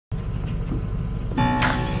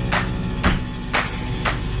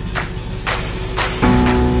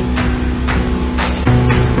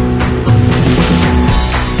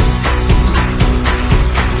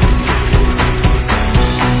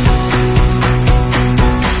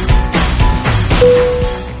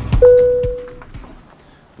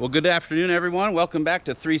Well, good afternoon, everyone. Welcome back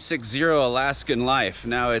to 360 Alaskan Life.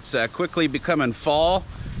 Now, it's quickly becoming fall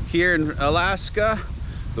here in Alaska.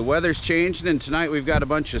 The weather's changing, and tonight we've got a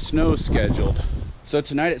bunch of snow scheduled. So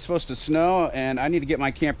tonight it's supposed to snow, and I need to get my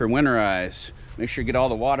camper winterized. Make sure to get all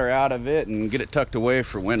the water out of it and get it tucked away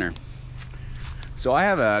for winter. So I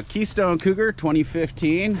have a Keystone Cougar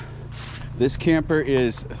 2015. This camper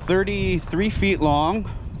is 33 feet long.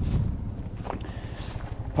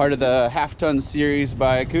 Part of the half-ton series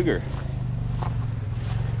by Cougar.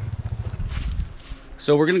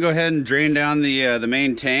 So we're gonna go ahead and drain down the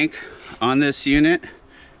main tank on this unit,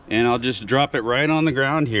 and I'll just drop it right on the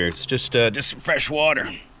ground here. It's just fresh water.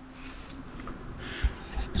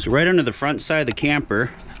 So right under the front side of the camper,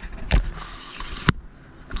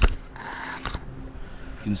 you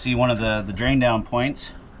can see one of the drain down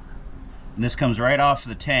points, and this comes right off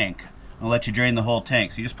the tank. I'll let you drain the whole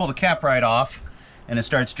tank. So you just pull the cap right off, and it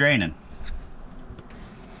starts draining.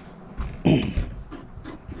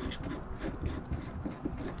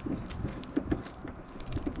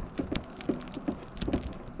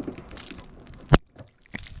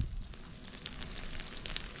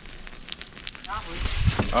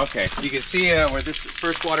 Okay, so you can see where this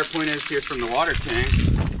first water point is here from the water tank.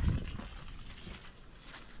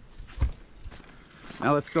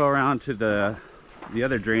 Now let's go around to the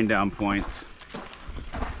other drain down points.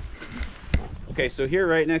 Okay, so here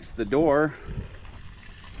right next to the door,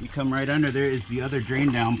 you come right under there is the other drain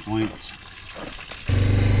down point.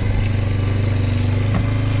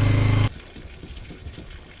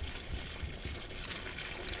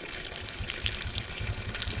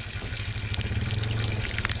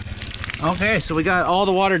 Okay, so we got all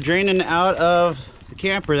the water draining out of the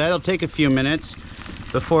camper. That'll take a few minutes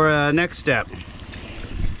before next step.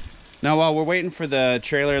 Now, while we're waiting for the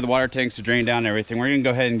trailer, the water tanks to drain down and everything, we're gonna go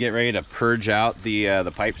ahead and get ready to purge out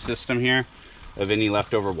the pipe system here of any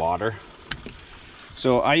leftover water.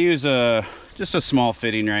 So I use just a small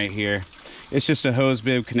fitting right here. It's just a hose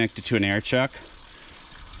bib connected to an air chuck,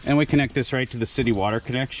 and we connect this right to the city water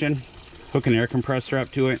connection, hook an air compressor up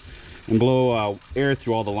to it, and blow air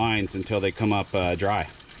through all the lines until they come up dry.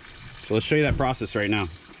 So let's show you that process right now.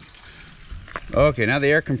 Okay, now the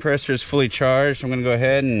air compressor is fully charged. I'm going to go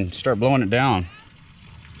ahead and start blowing it down.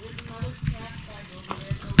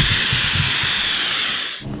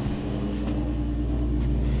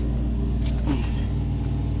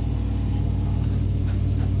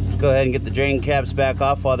 Go ahead and get the drain caps back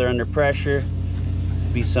off while they're under pressure.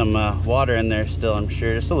 Be some water in there still, I'm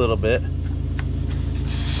sure, just a little bit.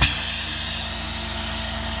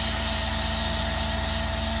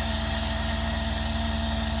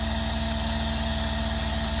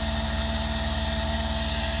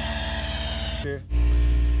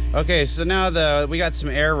 Okay, so now we got some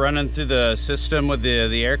air running through the system with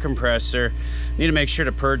the air compressor. Need to make sure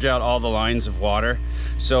to purge out all the lines of water.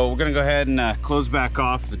 So we're gonna go ahead and close back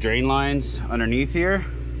off the drain lines underneath here,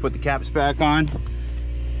 put the caps back on.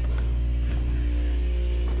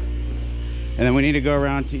 And then we need to go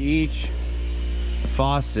around to each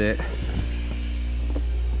faucet.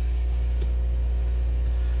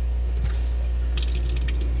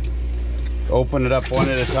 Open it up one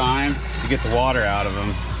at a time to get the water out of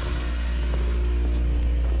them.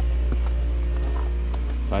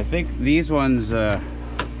 I think these ones, yeah,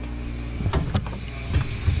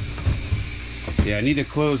 I need to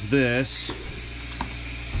close this.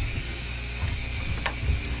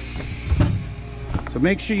 So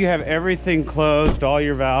make sure you have everything closed, all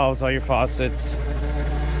your valves, all your faucets,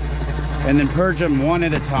 and then purge them one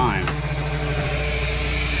at a time.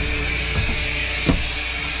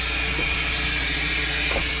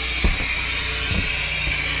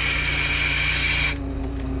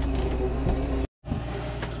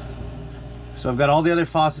 So I've got all the other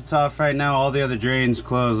faucets off right now, all the other drains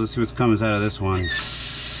closed. Let's see what comes out of this one.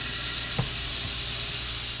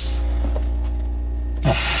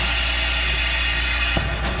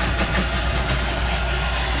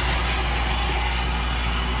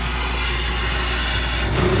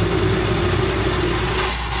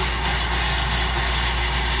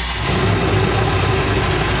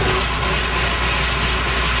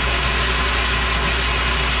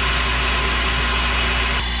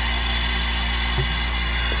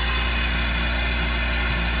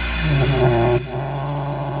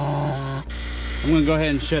 I'm gonna go ahead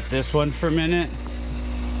and shut this one for a minute.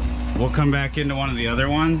 We'll come back into one of the other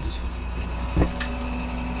ones.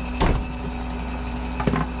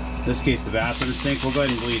 In this case, the bathroom sink, we'll go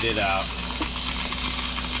ahead and bleed it out.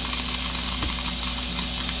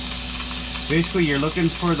 Basically, you're looking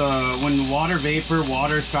for when water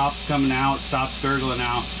stops coming out, stops gurgling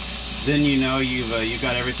out, then you know you've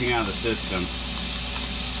got everything out of the system.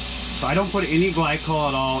 So I don't put any glycol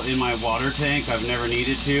at all in my water tank. I've never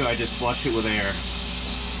needed to. I just flush it with air.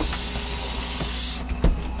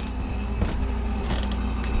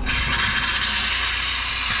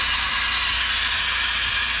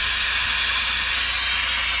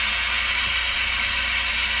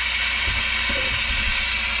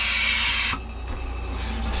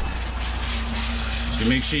 So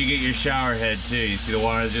make sure you get your shower head too. You see the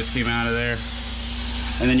water that just came out of there?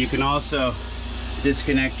 And then you can also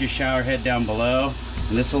disconnect your shower head down below,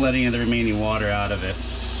 and this will let any of the remaining water out of it.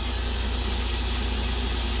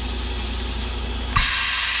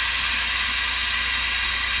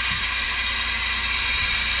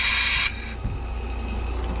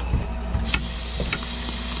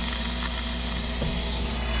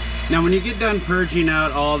 Now when you get done purging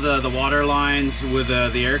out all the water lines with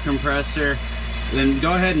the air compressor, then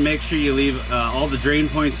go ahead and make sure you leave all the drain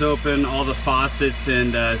points open, all the faucets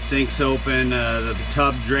and sinks open, the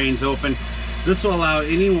tub drains open. This will allow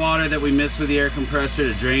any water that we miss with the air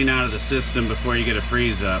compressor to drain out of the system before you get a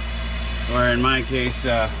freeze up. Or in my case, we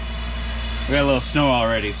got a little snow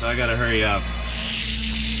already, so I gotta hurry up.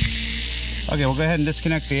 Okay, we'll go ahead and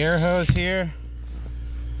disconnect the air hose here.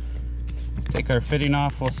 Take our fitting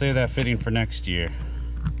off. We'll save that fitting for next year.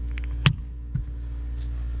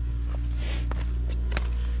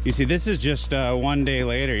 You see, this is just one day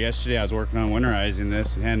later. Yesterday I was working on winterizing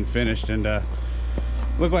this and hadn't finished, and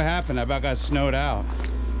look what happened. I about got snowed out.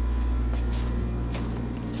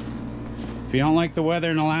 If you don't like the weather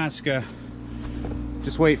in Alaska,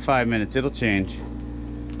 just wait 5 minutes, it'll change.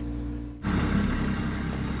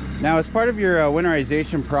 Now, as part of your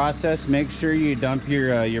winterization process, make sure you dump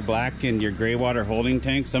your black and your gray water holding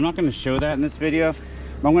tanks. I'm not going to show that in this video,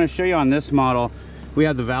 but I'm going to show you on this model. We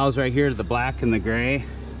have the valves right here, the black and the gray.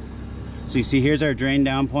 So you see, here's our drain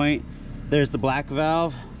down point. There's the black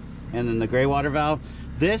valve and then the gray water valve.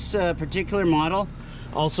 This particular model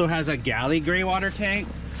also has a galley gray water tank.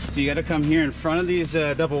 So you got to come here in front of these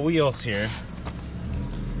double wheels here.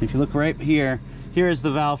 If you look right here, here is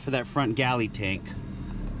the valve for that front galley tank.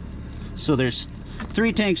 So there's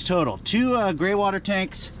 3 tanks total, 2 gray water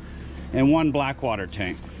tanks and 1 black water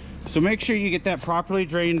tank. So make sure you get that properly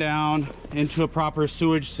drained down into a proper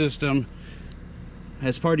sewage system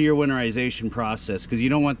as part of your winterization process, because you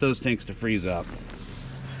don't want those tanks to freeze up.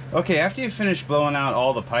 Okay, after you finish blowing out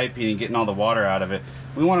all the piping and getting all the water out of it,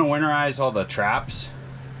 we want to winterize all the traps.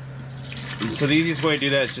 And so the easiest way to do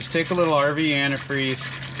that is just take a little RV antifreeze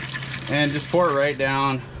and just pour it right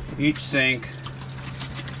down each sink,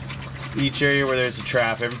 each area where there's a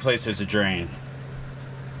trap, every place there's a drain.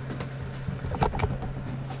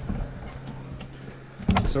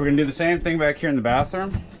 So we're going to do the same thing back here in the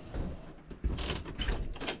bathroom.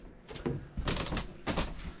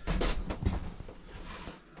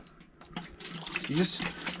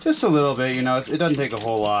 Just a little bit, you know, it doesn't take a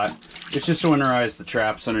whole lot. It's just to winterize the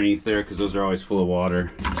traps underneath there, because those are always full of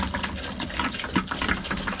water.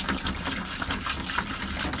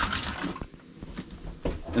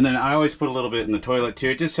 And then I always put a little bit in the toilet too.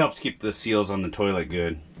 It just helps keep the seals on the toilet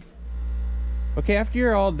good. Okay, after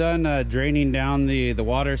you're all done draining down the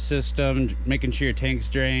water system, making sure your tank's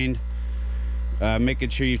drained, making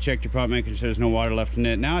sure you've checked your pump, making sure there's no water left in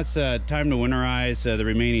it, now it's time to winterize the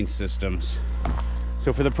remaining systems.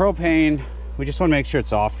 So for the propane, we just want to make sure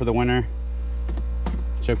it's off for the winter.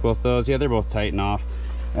 Check both those. Yeah, they're both tight and off.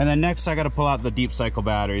 And then next I got to pull out the deep cycle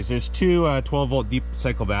batteries. There's 2 12-volt deep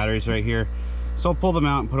cycle batteries right here. So I'll pull them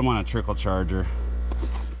out and put them on a trickle charger.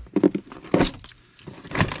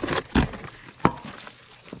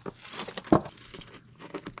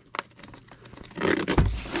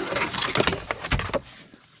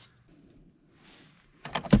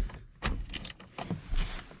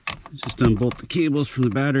 Just unbolt the cables from the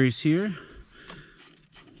batteries here.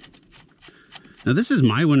 Now this is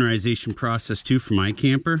my winterization process too for my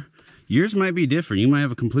camper. Yours might be different. You might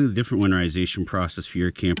have a completely different winterization process for your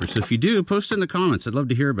camper. So if you do, post it in the comments. I'd love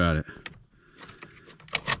to hear about it.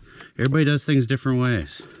 Everybody does things different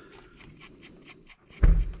ways.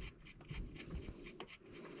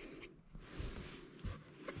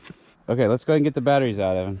 Okay, let's go ahead and get the batteries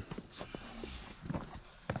out, Evan.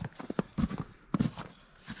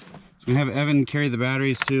 So we have Evan carry the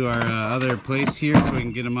batteries to our other place here so we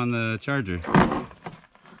can get them on the charger.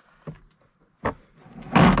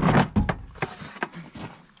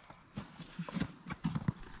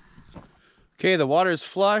 Okay, the water is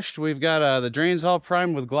flushed. We've got the drains all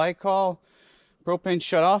primed with glycol. Propane's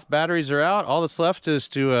shut off, batteries are out. All that's left is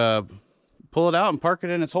to pull it out and park it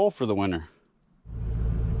in its hole for the winter.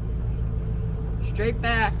 Straight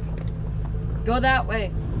back. Go that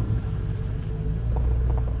way.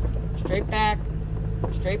 Straight back.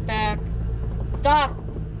 Straight back. Stop.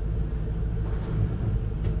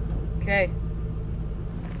 Okay.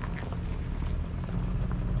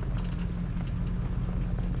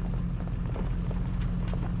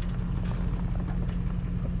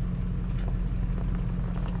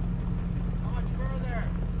 How much further?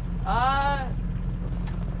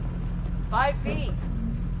 5 feet.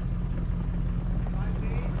 5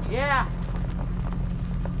 feet? Yeah.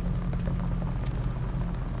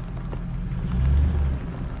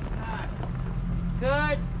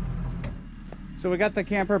 Good. So we got the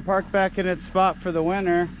camper parked back in its spot for the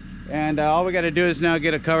winter, and all we got to do is now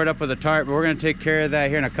get it covered up with a tarp, but we're going to take care of that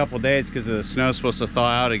here in a couple days because the snow's supposed to thaw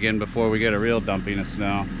out again before we get a real dumping of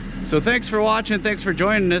snow. So thanks for watching. Thanks for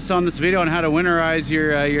joining us on this video on how to winterize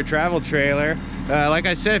your travel trailer. Like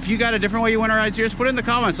I said, if you got a different way you winterize yours, put it in the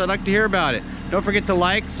comments. I'd like to hear about it. Don't forget to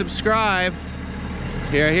like, subscribe.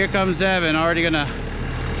 Here comes Evan, already gonna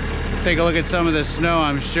take a look at some of the snow,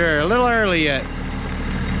 I'm sure. A little early yet,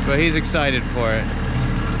 but he's excited for it.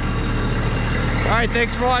 All right,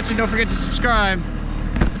 thanks for watching. Don't forget to subscribe.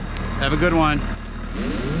 Have a good one.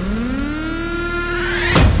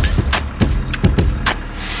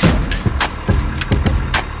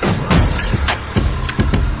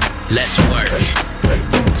 Let's work.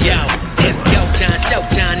 Yo, it's go time,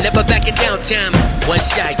 showtime, never backing down time. One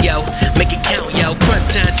shot, yo, make it count, yo. Crunch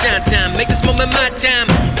time, shine time, make this moment my time.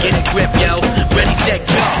 Get a grip, yo, ready, set,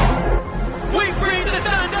 go.